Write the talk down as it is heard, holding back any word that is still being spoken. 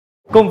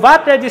Kung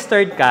VAT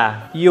registered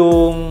ka,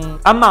 yung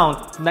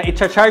amount na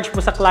i-charge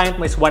mo sa client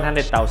mo is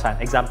 100,000.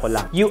 Example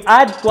lang. You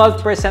add 12%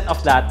 of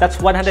that, that's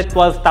 112,000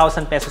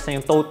 pesos na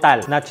yung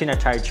total na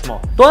charge mo.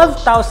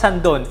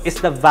 12,000 dun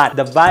is the VAT,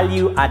 the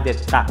value added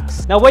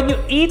tax. Now, when you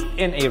eat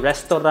in a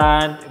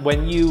restaurant,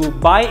 when you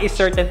buy a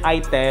certain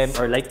item,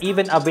 or like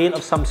even avail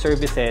of some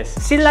services,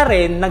 sila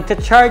rin,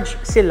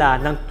 nag-charge sila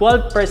ng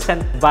 12%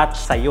 VAT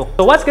sa'yo.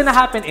 So, what's gonna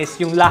happen is,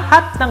 yung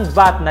lahat ng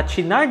VAT na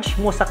chinarge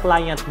mo sa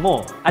client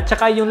mo, at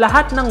saka yung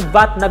lahat ng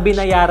VAT na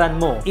binayaran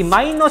mo,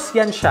 i-minus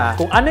yan siya.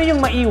 Kung ano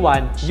yung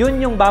maiwan, yun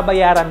yung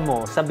babayaran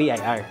mo sa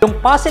BIR. Yung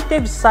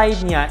positive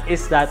side niya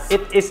is that it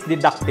is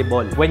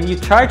deductible. When you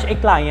charge a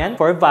client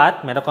for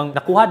VAT, meron kang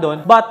nakuha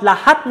doon, but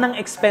lahat ng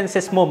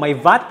expenses mo may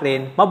VAT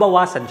rin,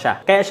 mabawasan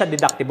siya. Kaya siya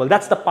deductible.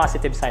 That's the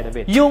positive side of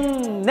it.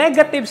 Yung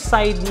negative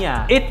side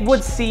niya, it would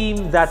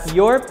seem that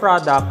your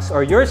products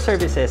or your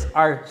services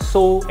are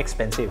so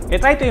expensive.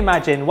 Try to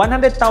imagine,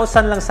 100,000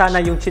 lang sana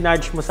yung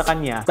chinarge mo sa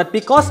kanya, but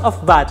because of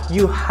VAT,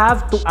 you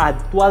have to add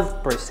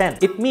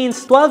 12%. It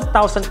means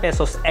 12,000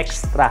 pesos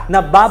extra na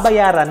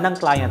babayaran ng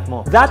client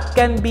mo. That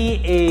can be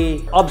a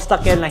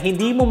obstacle na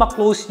hindi mo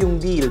ma-close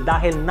yung deal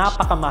dahil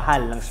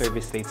napakamahal ng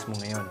service rates mo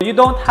ngayon. You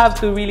don't have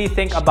to really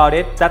think about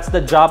it. That's the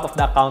job of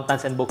the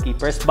accountants and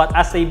bookkeepers. But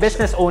as a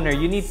business owner,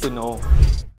 you need to know.